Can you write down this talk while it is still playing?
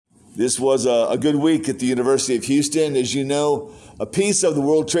This was a good week at the University of Houston. As you know, a piece of the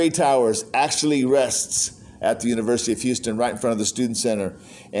World Trade Towers actually rests at the University of Houston, right in front of the Student Center.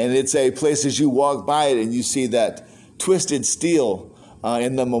 And it's a place, as you walk by it and you see that twisted steel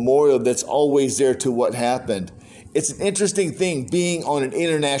in the memorial that's always there to what happened. It's an interesting thing being on an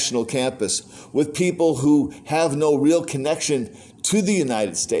international campus with people who have no real connection to the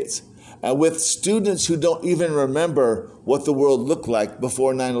United States, with students who don't even remember what the world looked like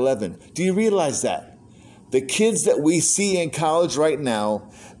before 9/11. Do you realize that? The kids that we see in college right now,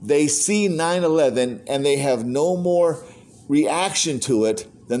 they see 9/11 and they have no more reaction to it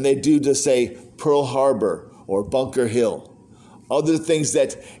than they do to, say, Pearl Harbor or Bunker Hill. Other things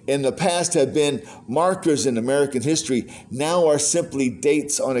that in the past have been markers in American history now are simply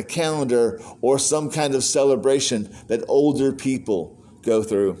dates on a calendar or some kind of celebration that older people go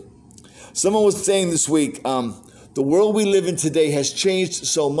through. Someone was saying this week, the world we live in today has changed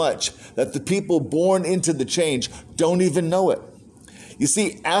so much that the people born into the change don't even know it. You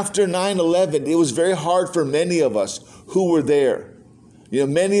see, after 9/11, it was very hard for many of us who were there.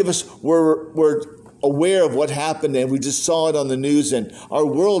 Many of us were aware of what happened and we just saw it on the news and our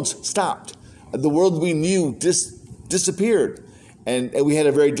worlds stopped. The world we knew disappeared and we had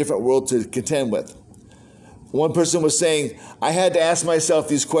a very different world to contend with. One person was saying, I had to ask myself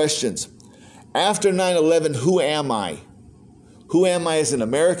these questions. After 9/11, who am I? Who am I as an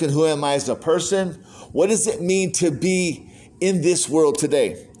American? Who am I as a person? What does it mean to be in this world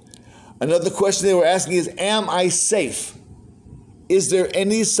today? Another question they were asking is, am I safe? Is there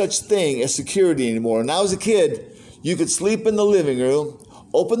any such thing as security anymore? When I was a kid, you could sleep in the living room,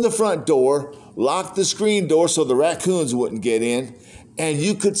 open the front door, lock the screen door so the raccoons wouldn't get in, and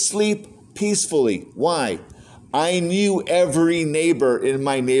you could sleep peacefully. Why? I knew every neighbor in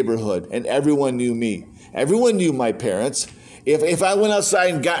my neighborhood, and everyone knew me. Everyone knew my parents. If I went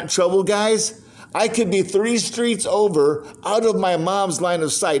outside and got in trouble, guys, I could be 3 streets over, out of my mom's line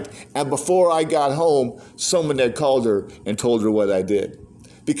of sight, and before I got home, someone had called her and told her what I did.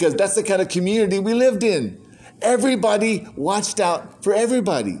 Because that's the kind of community we lived in. Everybody watched out for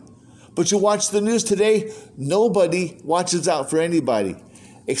everybody. But you watch the news today, nobody watches out for anybody,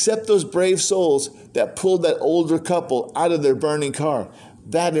 except those brave souls that pulled that older couple out of their burning car.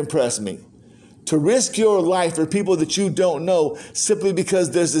 That impressed me. To risk your life for people that you don't know simply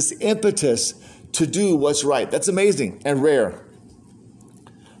because there's this impetus to do what's right. That's amazing and rare.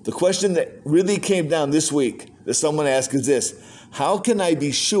 The question that really came down this week that someone asked is this: how can I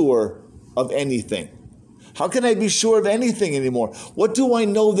be sure of anything? How can I be sure of anything anymore? What do I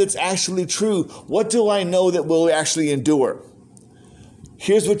know that's actually true? What do I know that will actually endure?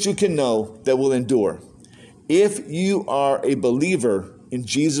 Here's what you can know that will endure. If you are a believer in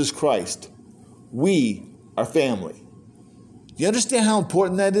Jesus Christ, we are family. You understand how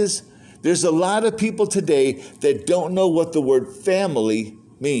important that is? There's a lot of people today that don't know what the word family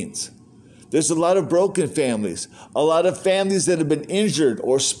means. There's a lot of broken families, a lot of families that have been injured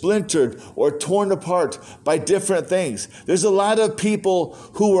or splintered or torn apart by different things. There's a lot of people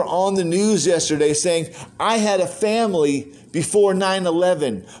who were on the news yesterday saying, I had a family before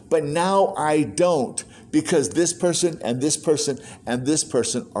 9/11, but now I don't because this person and this person and this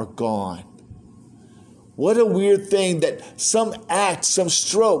person are gone. What a weird thing that some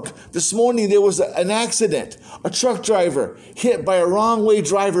stroke. This morning there was an accident. A truck driver hit by a wrong way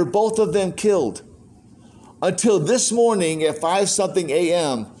driver, both of them killed. Until this morning at 5-something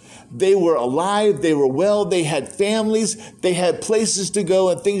a.m., they were alive, they were well, they had families, they had places to go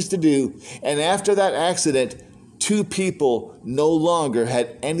and things to do. And after that accident, 2 people no longer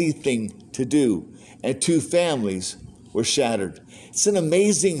had anything to do, and 2 families were shattered. It's an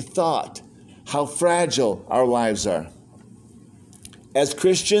amazing thought how fragile our lives are. As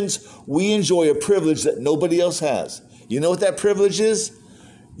Christians, we enjoy a privilege that nobody else has. You know what that privilege is?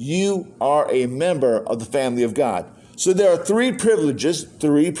 You are a member of the family of God. So there are 3 privileges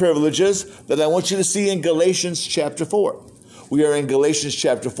that I want you to see in Galatians chapter 4. We are in Galatians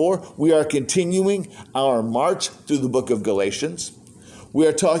chapter 4. We are continuing our march through the book of Galatians. We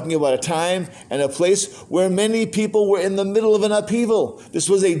are talking about a time and a place where many people were in the middle of an upheaval. This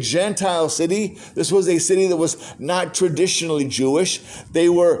was a Gentile city. This was a city that was not traditionally Jewish. They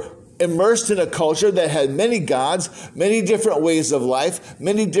were immersed in a culture that had many gods, many different ways of life,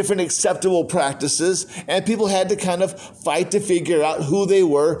 many different acceptable practices, and people had to kind of fight to figure out who they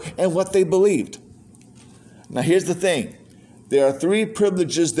were and what they believed. Now here's the thing. There are 3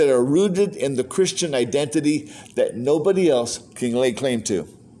 privileges that are rooted in the Christian identity that nobody else can lay claim to.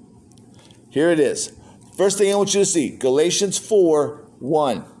 Here it is. First thing I want you to see, Galatians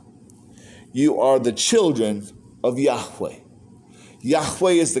 4:1. You are the children of Yahweh.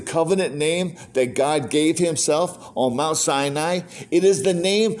 Yahweh is the covenant name that God gave himself on Mount Sinai. It is the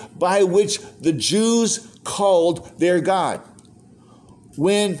name by which the Jews called their God.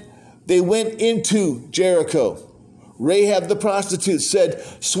 When they went into Jericho, Rahab the prostitute said,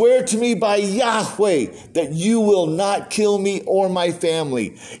 "Swear to me by Yahweh that you will not kill me or my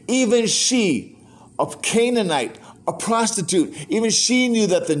family." Even she, a Canaanite, a prostitute, even she knew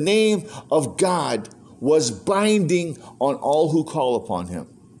that the name of God was binding on all who call upon him.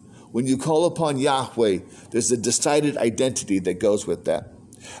 When you call upon Yahweh, there's a decided identity that goes with that.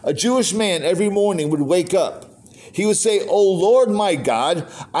 A Jewish man every morning would wake up. He would say, "O Lord my God,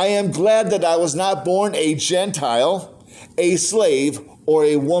 I am glad that I was not born a Gentile, a slave, or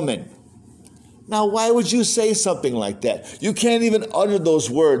a woman." Now, why would you say something like that? You can't even utter those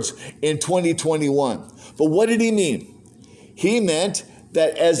words in 2021. But what did he mean? He meant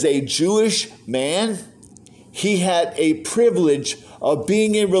that as a Jewish man, he had a privilege of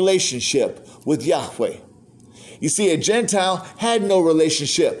being in relationship with Yahweh. You see, a Gentile had no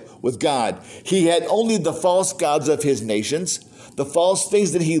relationship with God. He had only the false gods of his nations, the false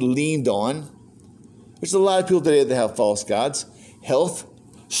things that he leaned on. There's a lot of people today that have false gods. Health,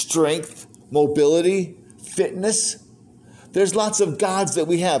 strength, mobility, fitness. There's lots of gods that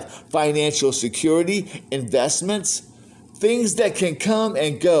we have. Financial security, investments, things that can come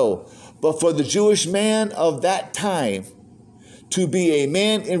and go. But for the Jewish man of that time, to be a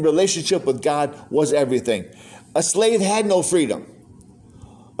man in relationship with God was everything. A slave had no freedom.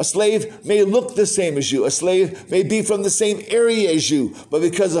 A slave may look the same as you. A slave may be from the same area as you. But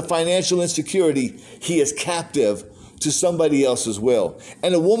because of financial insecurity, he is captive to somebody else's will.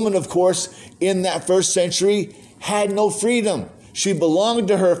 And a woman, of course, in that first century had no freedom. She belonged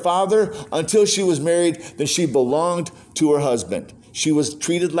to her father until she was married. Then she belonged to her husband. She was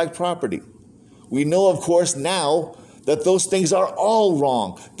treated like property. We know, of course, now that those things are all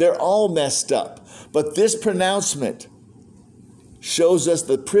wrong. They're all messed up. But this pronouncement shows us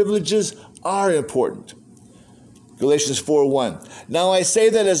that privileges are important. Galatians 4:1. Now I say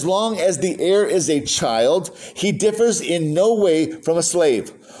that as long as the heir is a child, he differs in no way from a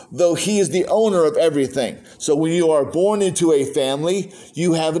slave, though he is the owner of everything. So when you are born into a family,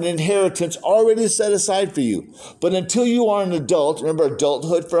 you have an inheritance already set aside for you. But until you are an adult, remember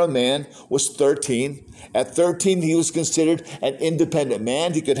adulthood for a man was 13. At 13, he was considered an independent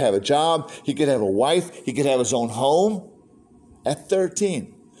man. He could have a job. He could have a wife. He could have his own home. At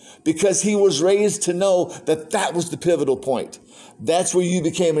 13. Because he was raised to know that that was the pivotal point. That's where you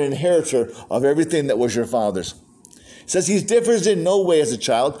became an inheritor of everything that was your father's. It says he differs in no way as a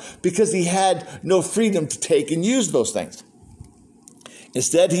child because he had no freedom to take and use those things.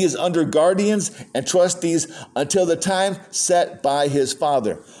 Instead, he is under guardians and trustees until the time set by his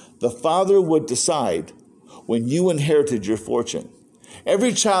father. The father would decide when you inherited your fortune.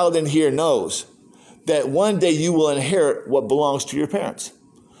 Every child in here knows that one day you will inherit what belongs to your parents.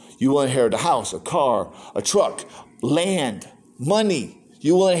 You will inherit a house, a car, a truck, land, money.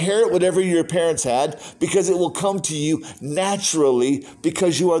 You will inherit whatever your parents had because it will come to you naturally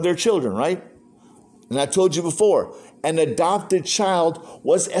because you are their children, right? And I told you before, an adopted child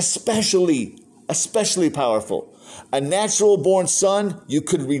was especially powerful. A natural born son you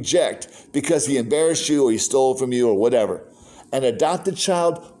could reject because he embarrassed you or he stole from you or whatever. An adopted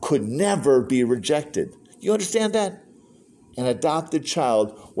child could never be rejected. You understand that? An adopted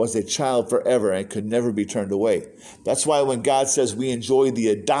child was a child forever and could never be turned away. That's why when God says we enjoy the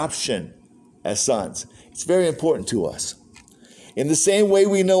adoption as sons, it's very important to us. In the same way,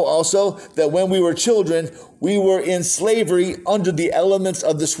 we know also that when we were children, we were in slavery under the elements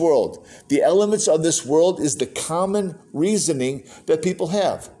of this world. The elements of this world is the common reasoning that people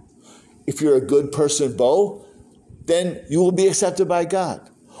have. If you're a good person, Bo, then you will be accepted by God.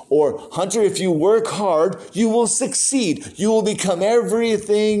 Or, Hunter, if you work hard, you will succeed. You will become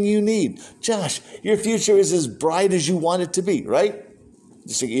everything you need. Josh, your future is as bright as you want it to be, right?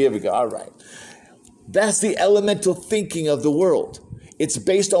 Just think, here we go. All right. That's the elemental thinking of the world. It's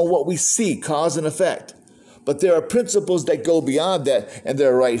based on what we see, cause and effect. But there are principles that go beyond that, and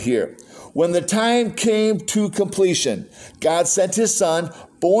they're right here. When the time came to completion, God sent his son,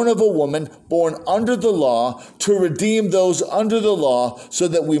 born of a woman, born under the law, to redeem those under the law so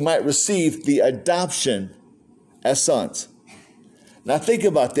that we might receive the adoption as sons. Now think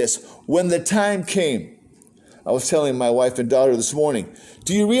about this. When the time came, I was telling my wife and daughter this morning,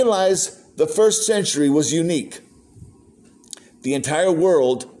 do you realize the first century was unique? The entire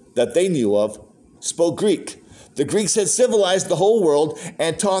world that they knew of spoke Greek. The Greeks had civilized the whole world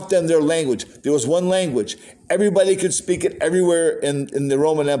and taught them their language. There was one language. Everybody could speak it everywhere in the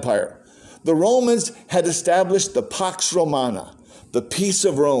Roman Empire. The Romans had established the Pax Romana. the peace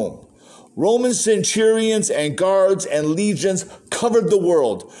of Rome. Roman centurions and guards and legions covered the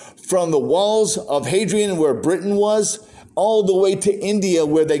world, from the walls of Hadrian, where Britain was, all the way to India,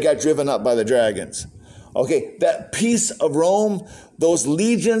 where they got driven up by the dragons. Okay, that peace of Rome, those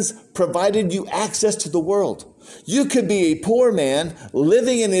legions provided you access to the world. You could be a poor man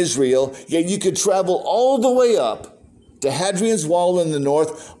living in Israel, yet you could travel all the way up to Hadrian's Wall in the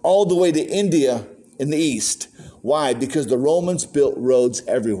north, all the way to India in the east. Why? Because the Romans built roads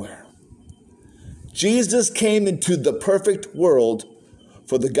everywhere. Jesus came into the perfect world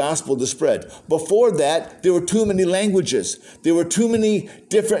for the gospel to spread. Before that, there were too many languages. There were too many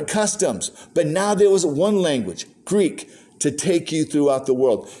different customs. But now there was one language, Greek, to take you throughout the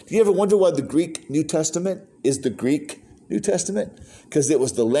world. Do you ever wonder why the Greek New Testament is the Greek New Testament? Because it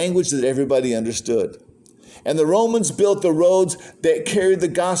was the language that everybody understood. And the Romans built the roads that carried the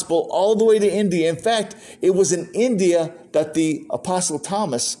gospel all the way to India. In fact, it was in India that the Apostle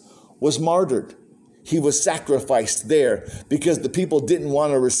Thomas was martyred. He was sacrificed there because the people didn't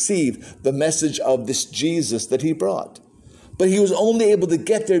want to receive the message of this Jesus that he brought. But he was only able to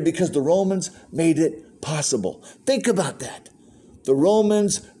get there because the Romans made it possible. Think about that. The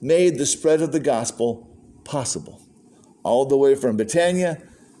Romans made the spread of the gospel possible. All the way from Britannia,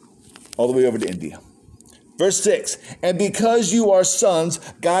 all the way over to India. Verse 6, and because you are sons,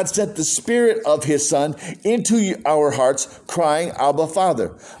 God sent the Spirit of his Son into our hearts, crying, Abba,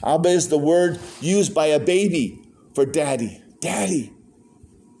 Father. Abba is the word used by a baby for daddy. Daddy.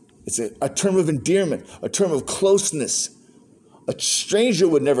 It's a term of endearment, a term of closeness. A stranger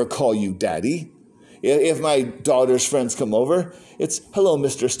would never call you daddy. If my daughter's friends come over, it's, hello,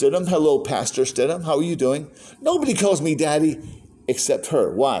 Mr. Stidham. Hello, Pastor Stidham. How are you doing? Nobody calls me daddy except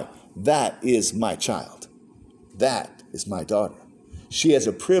her. Why? That is my child. That is my daughter. She has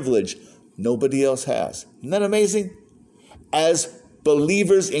a privilege nobody else has. Isn't that amazing? As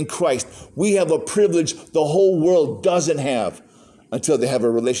believers in Christ, we have a privilege the whole world doesn't have until they have a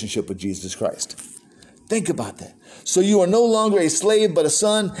relationship with Jesus Christ. Think about that. So you are no longer a slave, but a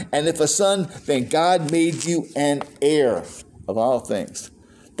son. And if a son, then God made you an heir of all things.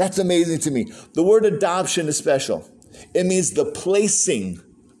 That's amazing to me. The word adoption is special. It means the placing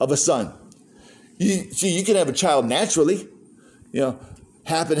of a son. You can have a child naturally.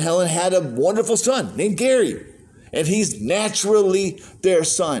 Hap and Helen had a wonderful son named Gary, and he's naturally their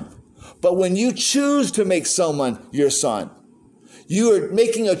son. But when you choose to make someone your son, you are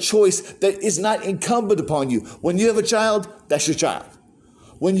making a choice that is not incumbent upon you. When you have a child, that's your child.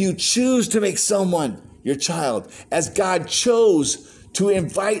 When you choose to make someone your child, as God chose to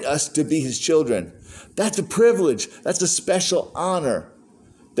invite us to be his children, that's a privilege. That's a special honor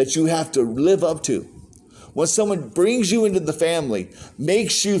that you have to live up to. When someone brings you into the family,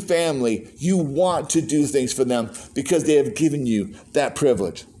 makes you family, you want to do things for them because they have given you that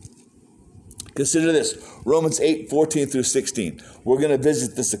privilege. Consider this, Romans 8, 14 through 16. We're going to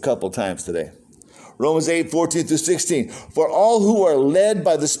visit this a couple times today. Romans 8, 14 through 16. For all who are led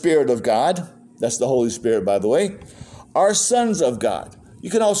by the Spirit of God, that's the Holy Spirit, by the way, are sons of God. You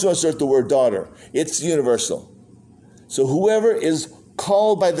can also insert the word daughter. It's universal. So whoever is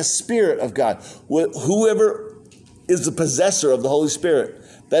called by the Spirit of God, whoever is the possessor of the Holy Spirit,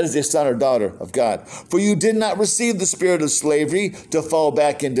 that is a son or daughter of God. For you did not receive the spirit of slavery to fall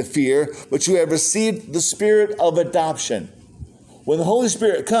back into fear, but you have received the spirit of adoption. When the Holy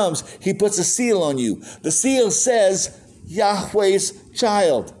Spirit comes, he puts a seal on you. The seal says Yahweh's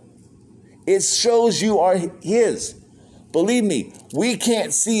child. It shows you are his. Believe me, we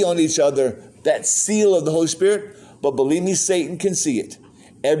can't see on each other that seal of the Holy Spirit, but believe me, Satan can see it.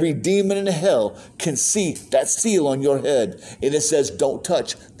 Every demon in hell can see that seal on your head. And it says, don't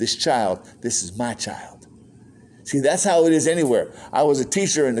touch this child. This is my child. See, that's how it is anywhere. I was a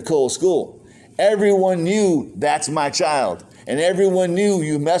teacher in the Cole School. Everyone knew that's my child. And everyone knew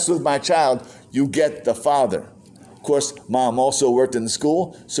you mess with my child, you get the father. Of course, mom also worked in the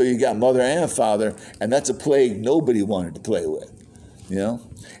school, so you got mother and father. And that's a plague nobody wanted to play with.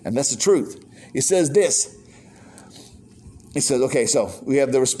 And that's the truth. It says this. He says, okay, so we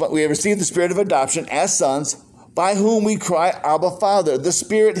have received the spirit of adoption as sons, by whom we cry, Abba, Father. The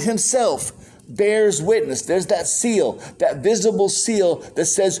Spirit himself bears witness. There's that seal, that visible seal that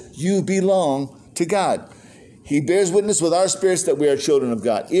says you belong to God. He bears witness with our spirits that we are children of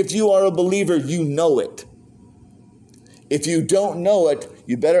God. If you are a believer, you know it. If you don't know it,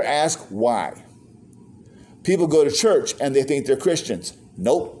 you better ask why. People go to church and they think they're Christians.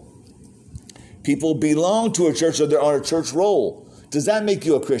 Nope. People belong to a church or they're on a church roll. Does that make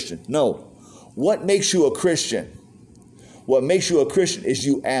you a Christian? No. What makes you a Christian? What makes you a Christian is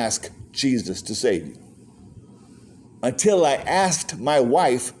you ask Jesus to save you. Until I asked my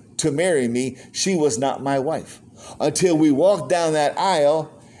wife to marry me, she was not my wife. Until we walked down that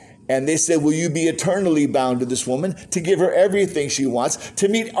aisle and they said, will you be eternally bound to this woman, to give her everything she wants, to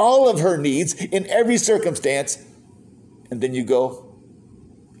meet all of her needs in every circumstance? And then you go,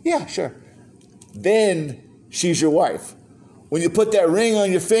 yeah, sure. Then she's your wife. When you put that ring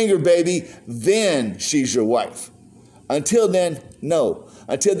on your finger, baby, then she's your wife. Until then, no.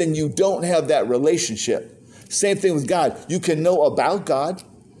 Until then, you don't have that relationship. Same thing with God. You can know about God.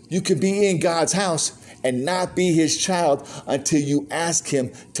 You can be in God's house and not be his child until you ask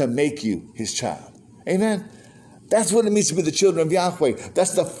him to make you his child. Amen. That's what it means to be the children of Yahweh.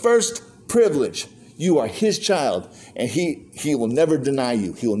 That's the first privilege. You are his child, and he will never deny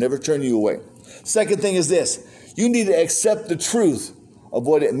you. He will never turn you away. Second thing is this. You need to accept the truth of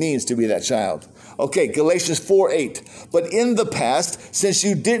what it means to be that child. Okay, Galatians 4:8. But in the past, since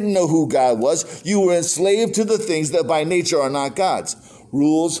you didn't know who God was, you were enslaved to the things that by nature are not God's.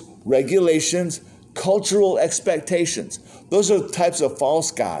 Rules, regulations, cultural expectations. Those are types of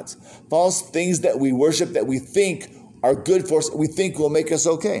false gods, false things that we worship that we think are good for us, we think will make us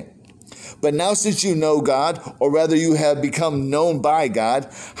okay. But now since you know God, or rather you have become known by God,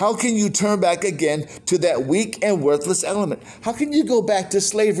 how can you turn back again to that weak and worthless element? How can you go back to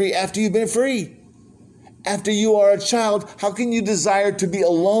slavery after you've been free? After you are a child, how can you desire to be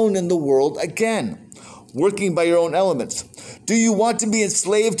alone in the world again, working by your own elements? Do you want to be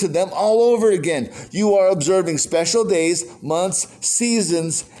enslaved to them all over again? You are observing special days, months,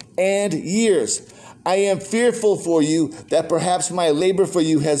 seasons, and years. I am fearful for you that perhaps my labor for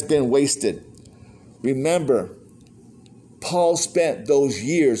you has been wasted. Remember, Paul spent those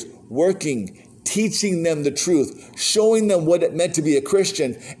years working, teaching them the truth, showing them what it meant to be a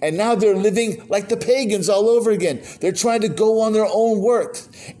Christian. And now they're living like the pagans all over again. They're trying to go on their own work.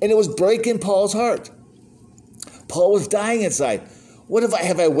 And it was breaking Paul's heart. Paul was dying inside.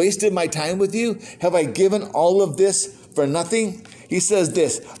 Have I wasted my time with you? Have I given all of this for nothing? He says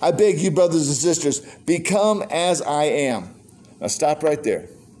this, I beg you, brothers and sisters, become as I am. Now stop right there.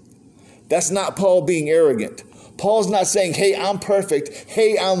 That's not Paul being arrogant. Paul's not saying, hey, I'm perfect.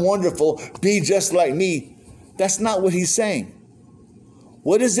 Hey, I'm wonderful. Be just like me. That's not what he's saying.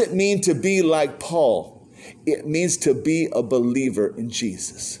 What does it mean to be like Paul? It means to be a believer in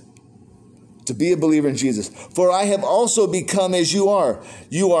Jesus. To be a believer in Jesus. For I have also become as you are.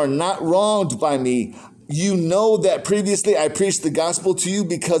 You are not wronged by me. You know that previously I preached the gospel to you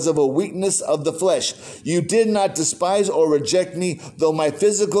because of a weakness of the flesh. You did not despise or reject me, though my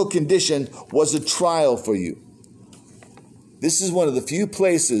physical condition was a trial for you. This is one of the few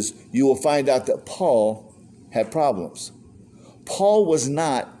places you will find out that Paul had problems. Paul was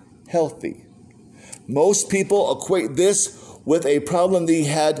not healthy. Most people equate this with a problem that he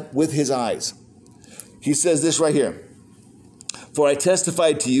had with his eyes. He says this right here. For I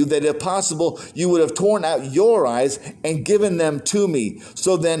testified to you that if possible, you would have torn out your eyes and given them to me.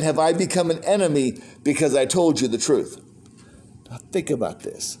 So then have I become an enemy because I told you the truth. Now think about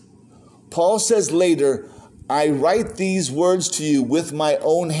this. Paul says later, I write these words to you with my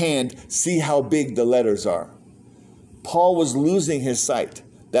own hand. See how big the letters are. Paul was losing his sight.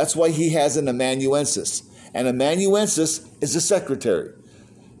 That's why he has an amanuensis. An amanuensis is a secretary.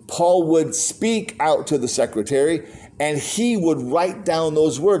 Paul would speak out to the secretary, and he would write down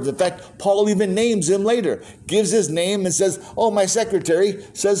those words. In fact, Paul even names him later, gives his name and says, oh, my secretary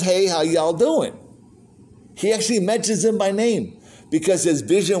says, hey, how y'all doing? He actually mentions him by name because his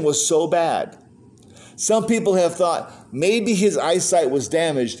vision was so bad. Some people have thought maybe his eyesight was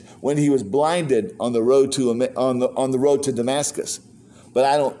damaged when he was blinded on the road to Damascus. But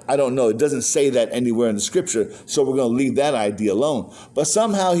I don't know. It doesn't say that anywhere in the scripture, so we're going to leave that idea alone. But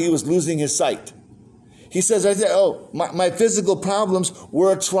somehow he was losing his sight. He says, my physical problems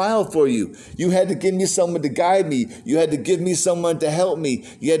were a trial for you. You had to give me someone to guide me. You had to give me someone to help me.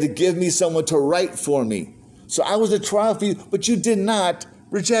 You had to give me someone to write for me. So I was a trial for you, but you did not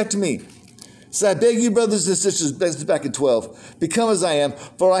reject me. So I beg you, brothers and sisters, back in 12, become as I am,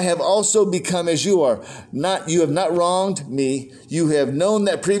 for I have also become as you are. You have not wronged me. You have known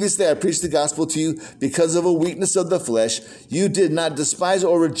that previously I preached the gospel to you because of a weakness of the flesh. You did not despise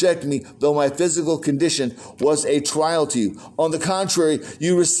or reject me, though my physical condition was a trial to you. On the contrary,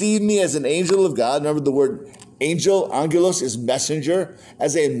 you received me as an angel of God. Remember the word angel, angelos, is messenger,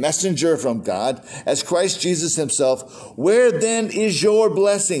 as a messenger from God, as Christ Jesus himself. Where then is your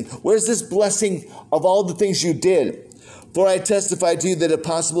blessing? Where's this blessing of all the things you did? For I testified to you that if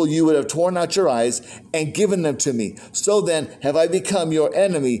possible, you would have torn out your eyes and given them to me. So then have I become your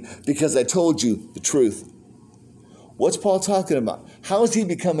enemy because I told you the truth. What's Paul talking about? How has he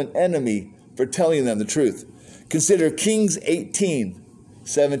become an enemy for telling them the truth? Consider Kings 18,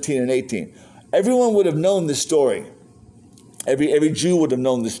 17 and 18. Everyone would have known this story. Every Jew would have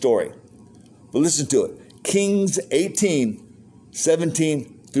known this story. But listen to it. Kings 18,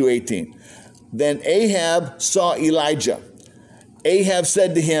 17 through 18. Then Ahab saw Elijah. Ahab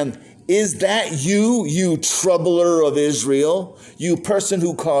said to him, "Is that you, you troubler of Israel? You person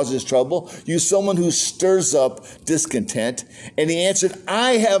who causes trouble, you someone who stirs up discontent?" And he answered,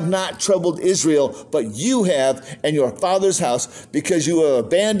 "I have not troubled Israel, but you have and your father's house, because you have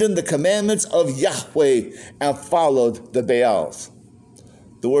abandoned the commandments of Yahweh and followed the Baals."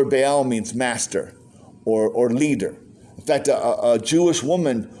 The word Baal means master or leader. In fact, a Jewish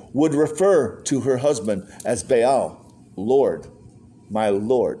woman would refer to her husband as Baal, Lord, my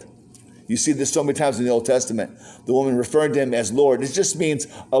Lord. You see this so many times in the Old Testament. The woman referring to him as Lord. It just means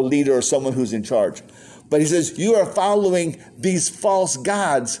a leader or someone who's in charge. But he says, you are following these false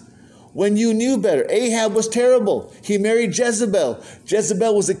gods when you knew better. Ahab was terrible. He married Jezebel.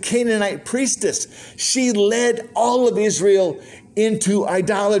 Jezebel was a Canaanite priestess. She led all of Israel into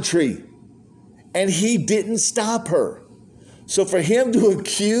idolatry. And he didn't stop her. So for him to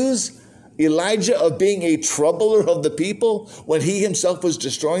accuse Elijah of being a troubler of the people when he himself was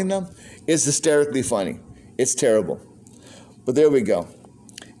destroying them is hysterically funny. It's terrible. But there we go.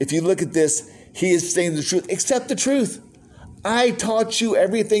 If you look at this, he is saying the truth. Accept the truth. I taught you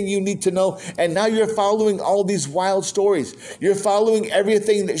everything you need to know, and now you're following all these wild stories. You're following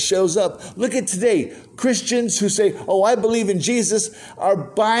everything that shows up. Look at today. Christians who say, "Oh, I believe in Jesus," are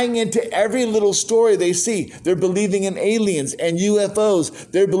buying into every little story they see. They're believing in aliens and UFOs.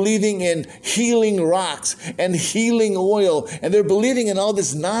 They're believing in healing rocks and healing oil. And they're believing in all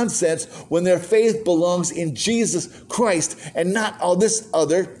this nonsense when their faith belongs in Jesus Christ and not all this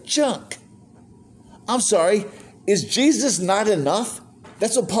other junk. I'm sorry. Is Jesus not enough?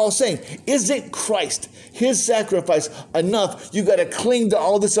 That's what Paul's saying. Isn't Christ, his sacrifice, enough? You got to cling to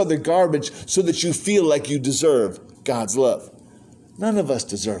all this other garbage so that you feel like you deserve God's love. None of us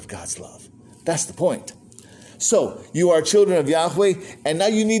deserve God's love. That's the point. So you are children of Yahweh, and now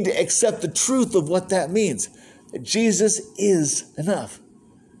you need to accept the truth of what that means. That Jesus is enough.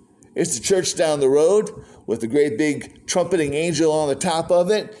 It's the church down the road with a great big trumpeting angel on the top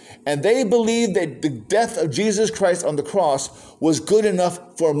of it. And they believed that the death of Jesus Christ on the cross was good enough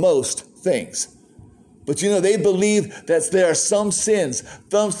for most things. But you know, they believe that there are some sins,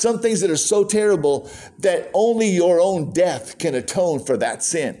 some things that are so terrible that only your own death can atone for that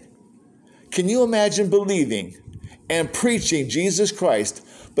sin. Can you imagine believing and preaching Jesus Christ,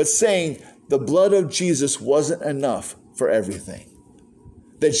 but saying the blood of Jesus wasn't enough for everything?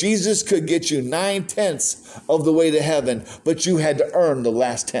 That Jesus could get you 9/10 of the way to heaven, but you had to earn the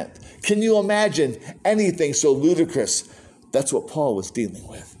last 10th. Can you imagine anything so ludicrous? That's what Paul was dealing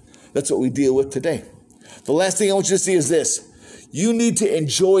with. That's what we deal with today. The last thing I want you to see is this. You need to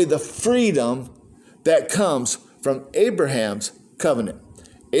enjoy the freedom that comes from Abraham's covenant.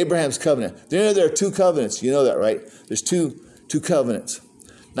 Abraham's covenant. There are two covenants. You know that, right? There's two covenants.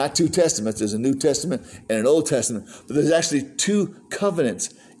 Not two testaments. There's a New Testament and an Old Testament. But there's actually two covenants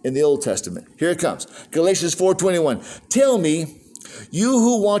in the Old Testament. Here it comes. Galatians 4:21. Tell me, you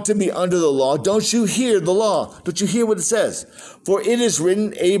who want to be under the law, don't you hear the law? Don't you hear what it says? For it is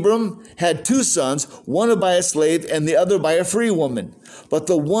written, Abram had two sons, one by a slave and the other by a free woman. But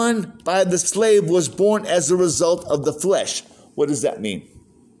the one by the slave was born as a result of the flesh. What does that mean?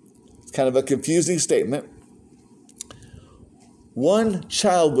 It's kind of a confusing statement. One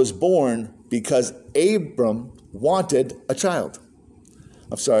child was born because Abram wanted a child.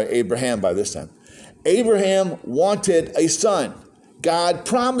 I'm sorry, Abraham by this time. Abraham wanted a son. God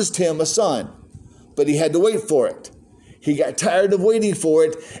promised him a son, but he had to wait for it. He got tired of waiting for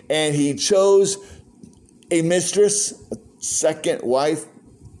it, and he chose a mistress, a second wife,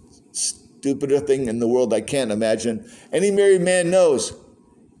 stupider thing in the world I can't imagine. Any married man knows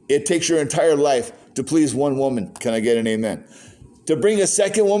it takes your entire life to please one woman. Can I get an amen? To bring a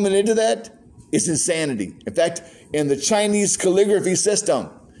second woman into that is insanity. In fact, in the Chinese calligraphy system,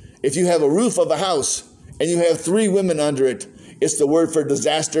 if you have a roof of a house and you have 3 women under it, it's the word for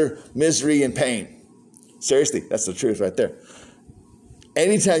disaster, misery, and pain. Seriously, that's the truth right there.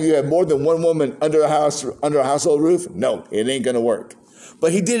 Anytime you have more than one woman under a household roof, no, it ain't going to work.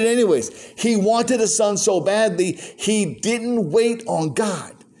 But he did it anyways. He wanted a son so badly, he didn't wait on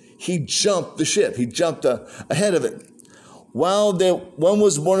God. He jumped the ship. He jumped ahead of it. While one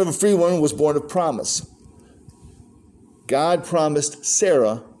was born of a free woman, was born of promise. God promised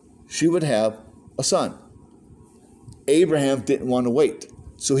Sarah she would have a son. Abraham didn't want to wait,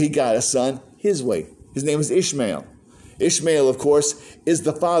 so he got a son his way. His name is Ishmael. Ishmael, of course, is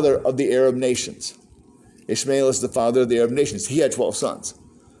the father of the Arab nations. Ishmael is the father of the Arab nations. He had 12 sons.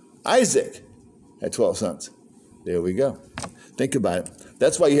 Isaac had 12 sons. There we go. Think about it.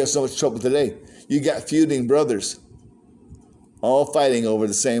 That's why you have so much trouble today. You got feuding brothers, all fighting over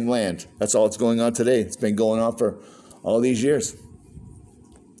the same land. That's all that's going on today. It's been going on for all these years.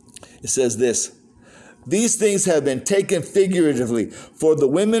 It says this: these things have been taken figuratively, for the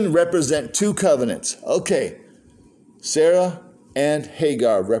women represent two covenants. Okay, Sarah and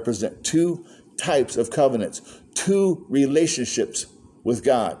Hagar represent two types of covenants, two relationships with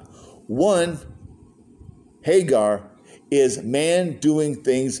God. One, Hagar, is man doing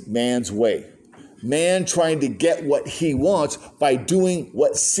things man's way. Man trying to get what he wants by doing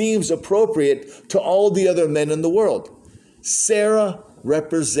what seems appropriate to all the other men in the world. Sarah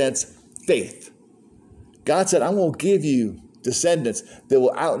represents faith. God said, I'm going to give you descendants that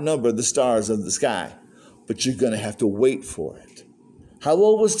will outnumber the stars of the sky, but you're going to have to wait for it. How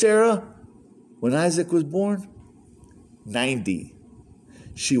old was Sarah when Isaac was born? 90.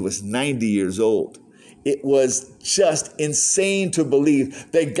 She was 90 years old. It was just insane to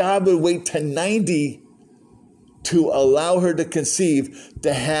believe that God would wait to 90 to allow her to conceive,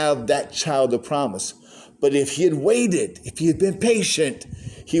 to have that child of promise. But if he had waited, if he had been patient,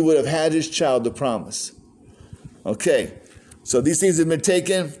 he would have had his child of promise. Okay, so these things have been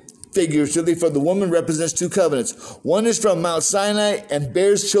taken figuratively, for the woman represents two covenants. One is from Mount Sinai and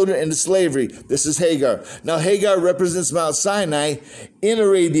bears children into slavery. This is Hagar. Now Hagar represents Mount Sinai in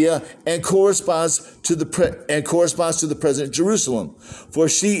Arabia and corresponds to the present Jerusalem, for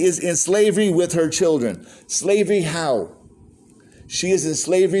she is in slavery with her children. Slavery how? She is in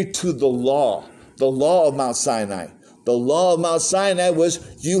slavery to the law of Mount Sinai. The law of Mount Sinai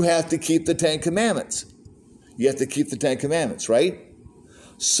was you have to keep the 10 Commandments. You have to keep the 10 Commandments, right?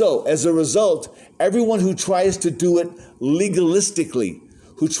 So, as a result, everyone who tries to do it legalistically,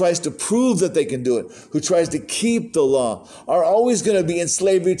 who tries to prove that they can do it, who tries to keep the law, are always going to be in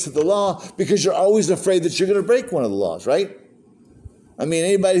slavery to the law, because you're always afraid that you're going to break one of the laws, right? I mean,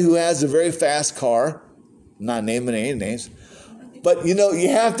 anybody who has a very fast car, I'm not naming any names, but you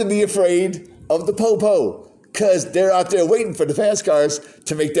have to be afraid of the po-po, because they're out there waiting for the fast cars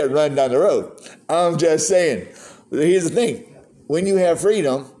to make that run down the road. I'm just saying. Here's the thing. When you have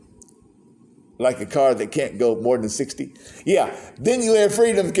freedom, like a car that can't go more than 60, then you have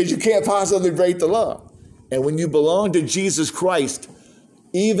freedom because you can't possibly break the law. And when you belong to Jesus Christ,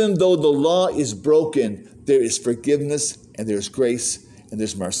 even though the law is broken, there is forgiveness and there's grace and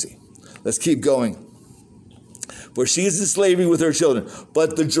there's mercy. Let's keep going. For she is in slavery with her children,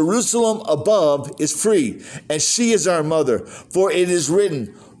 but the Jerusalem above is free, and she is our mother. For it is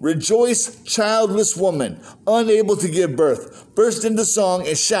written, rejoice, childless woman, unable to give birth. Burst into song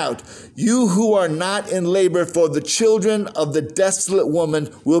and shout, you who are not in labor, for the children of the desolate woman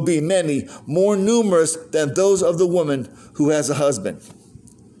will be many, more numerous than those of the woman who has a husband.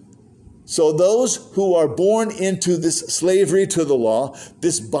 So those who are born into this slavery to the law,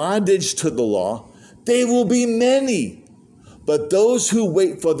 this bondage to the law, they will be many. But those who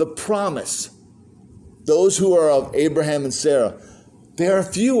wait for the promise, those who are of Abraham and Sarah, they are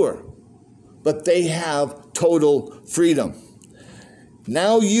fewer, but they have total freedom.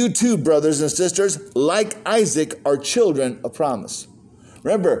 Now you too, brothers and sisters, like Isaac, are children of promise.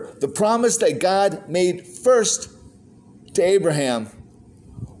 Remember, the promise that God made first to Abraham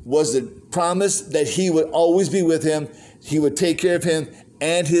was the promise that he would always be with him, he would take care of him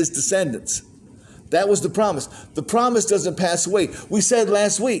and his descendants. That was the promise. The promise doesn't pass away. We said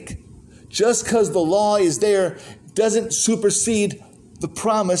last week, just because the law is there doesn't supersede the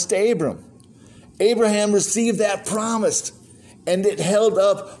promise to Abram. Abraham received that promise, and it held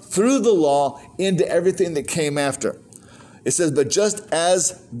up through the law into everything that came after. It says, but just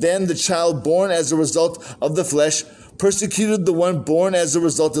as then the child born as a result of the flesh persecuted the one born as a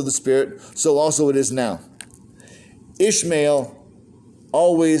result of the Spirit, so also it is now. Ishmael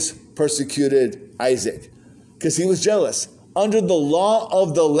always persecuted Isaac because he was jealous. Under the law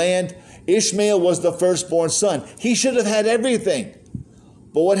of the land, Ishmael was the firstborn son. He should have had everything.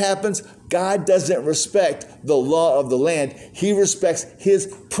 But what happens? God doesn't respect the law of the land. He respects his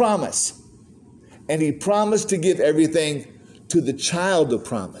promise. And he promised to give everything to the child of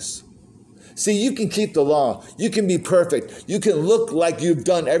promise. See, you can keep the law. You can be perfect. You can look like you've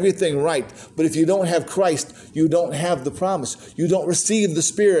done everything right. But if you don't have Christ, you don't have the promise. You don't receive the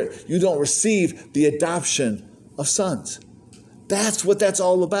Spirit. You don't receive the adoption of sons. That's what that's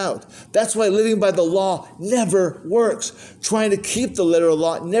all about. That's why living by the law never works. Trying to keep the letter of the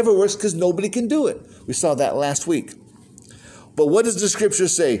law never works because nobody can do it. We saw that last week. But what does the scripture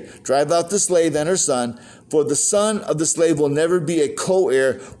say? Drive out the slave and her son, for the son of the slave will never be a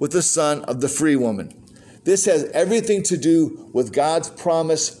co-heir with the son of the free woman. This has everything to do with God's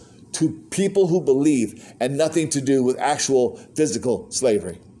promise to people who believe and nothing to do with actual physical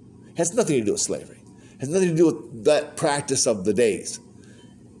slavery. It has nothing to do with slavery. It has nothing to do with that practice of the days.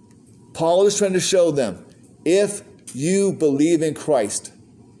 Paul is trying to show them, if you believe in Christ,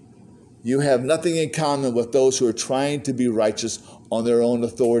 you have nothing in common with those who are trying to be righteous on their own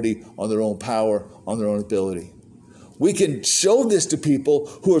authority, on their own power, on their own ability. We can show this to people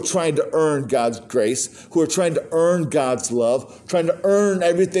who are trying to earn God's grace, who are trying to earn God's love, trying to earn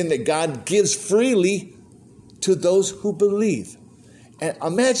everything that God gives freely to those who believe. And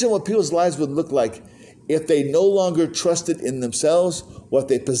imagine what people's lives would look like if they no longer trusted in themselves, what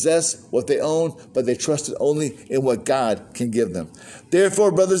they possess, what they own, but they trusted only in what God can give them.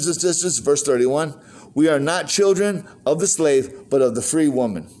 Therefore, brothers and sisters, verse 31, we are not children of the slave, but of the free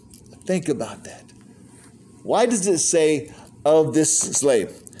woman. Think about that. Why does it say of this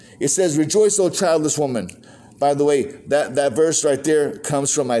slave? It says, rejoice, O childless woman. By the way, that verse right there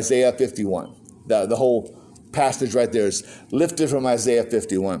comes from Isaiah 51. The whole passage right there is lifted from Isaiah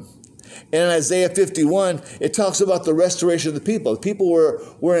 51. And in Isaiah 51, it talks about the restoration of the people. The people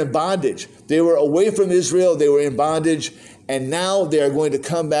were in bondage. They were away from Israel. They were in bondage. And now they are going to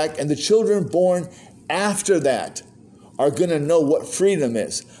come back. And the children born after that are going to know what freedom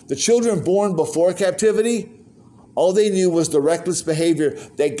is. The children born before captivity, all they knew was the reckless behavior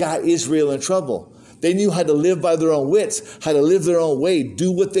that got Israel in trouble. They knew how to live by their own wits, how to live their own way,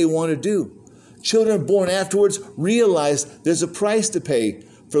 do what they want to do. Children born afterwards realize there's a price to pay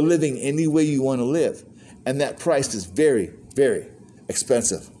for living any way you want to live. And that price is very, very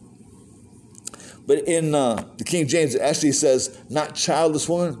expensive. But in the King James, it actually says, not childless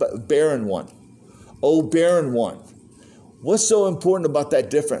woman, but barren one. Oh, barren one. What's so important about that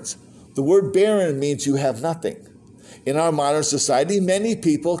difference? The word barren means you have nothing. In our modern society, many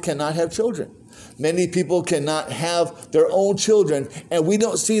people cannot have children. Many people cannot have their own children, and we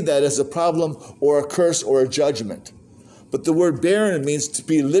don't see that as a problem or a curse or a judgment. But the word barren means to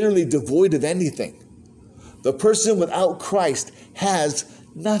be literally devoid of anything. The person without Christ has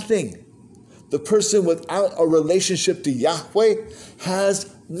nothing. The person without a relationship to Yahweh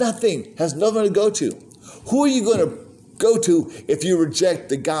has nothing, has nothing to go to. Who are you going to go to if you reject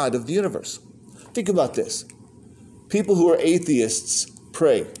the God of the universe? Think about this. People who are atheists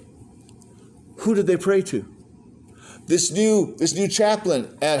pray. Who do they pray to? This new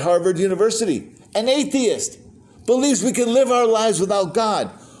chaplain at Harvard University, an atheist, believes we can live our lives without God.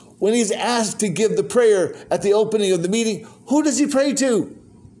 When he's asked to give the prayer at the opening of the meeting, who does he pray to?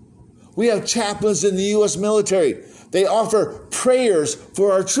 We have chaplains in the U.S. military. They offer prayers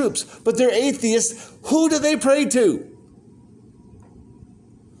for our troops, but they're atheists. Who do they pray to?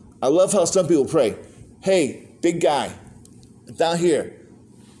 I love how some people pray. Hey, big guy, down here.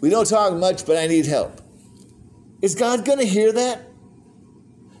 We don't talk much, but I need help. Is God going to hear that?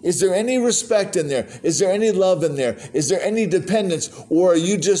 Is there any respect in there? Is there any love in there? Is there any dependence? Or are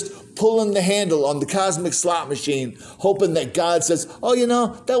you just pulling the handle on the cosmic slot machine, hoping that God says, oh, you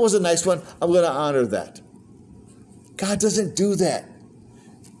know, that was a nice one. I'm going to honor that. God doesn't do that.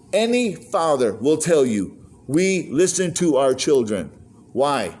 Any father will tell you, we listen to our children.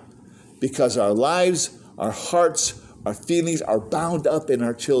 Why? Because our lives, our hearts, our feelings are bound up in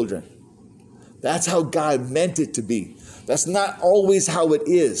our children. That's how God meant it to be. That's not always how it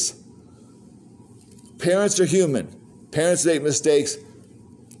is. Parents are human. Parents make mistakes.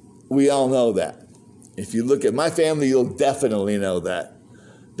 We all know that. If you look at my family, you'll definitely know that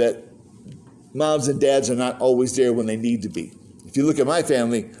moms and dads are not always there when they need to be. If you look at my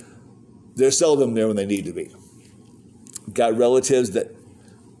family, they're seldom there when they need to be. Got relatives that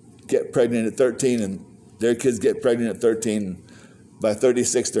get pregnant at 13 and their kids get pregnant at 13. By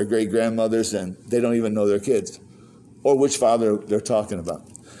 36, they're great grandmothers and they don't even know their kids or which father they're talking about.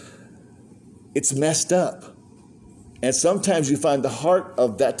 It's messed up. And sometimes you find the heart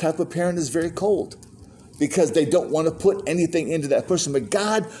of that type of parent is very cold because they don't want to put anything into that person. But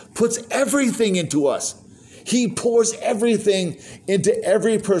God puts everything into us. He pours everything into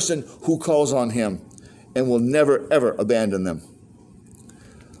every person who calls on him and will never, ever abandon them.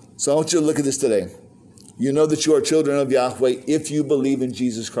 So I want you to look at this today. You know that you are children of Yahweh if you believe in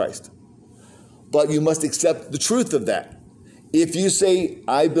Jesus Christ. But you must accept the truth of that. If you say,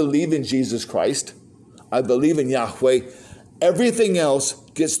 I believe in Jesus Christ, I believe in Yahweh, everything else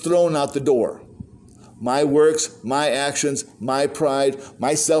gets thrown out the door. My works, my actions, my pride,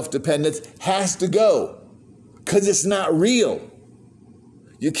 my self-dependence has to go because it's not real.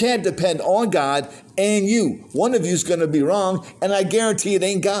 You can't depend on God and you. One of you is going to be wrong, and I guarantee it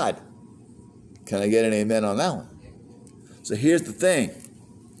ain't God. Can I get an amen on that one? So here's the thing.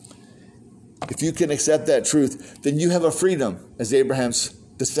 if you can accept that truth, then you have a freedom as Abraham's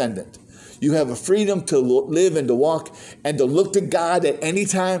descendant. You have a freedom to live and to walk and to look to God at any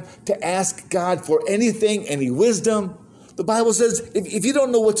time, to ask God for anything, any wisdom. The Bible says, if you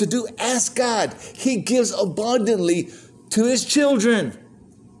don't know what to do, ask God. He gives abundantly to his children.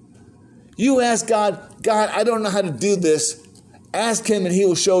 You ask God, God, I don't know how to do this. Ask him and he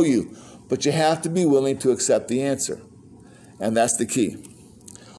will show you. But you have to be willing to accept the answer. And that's the key.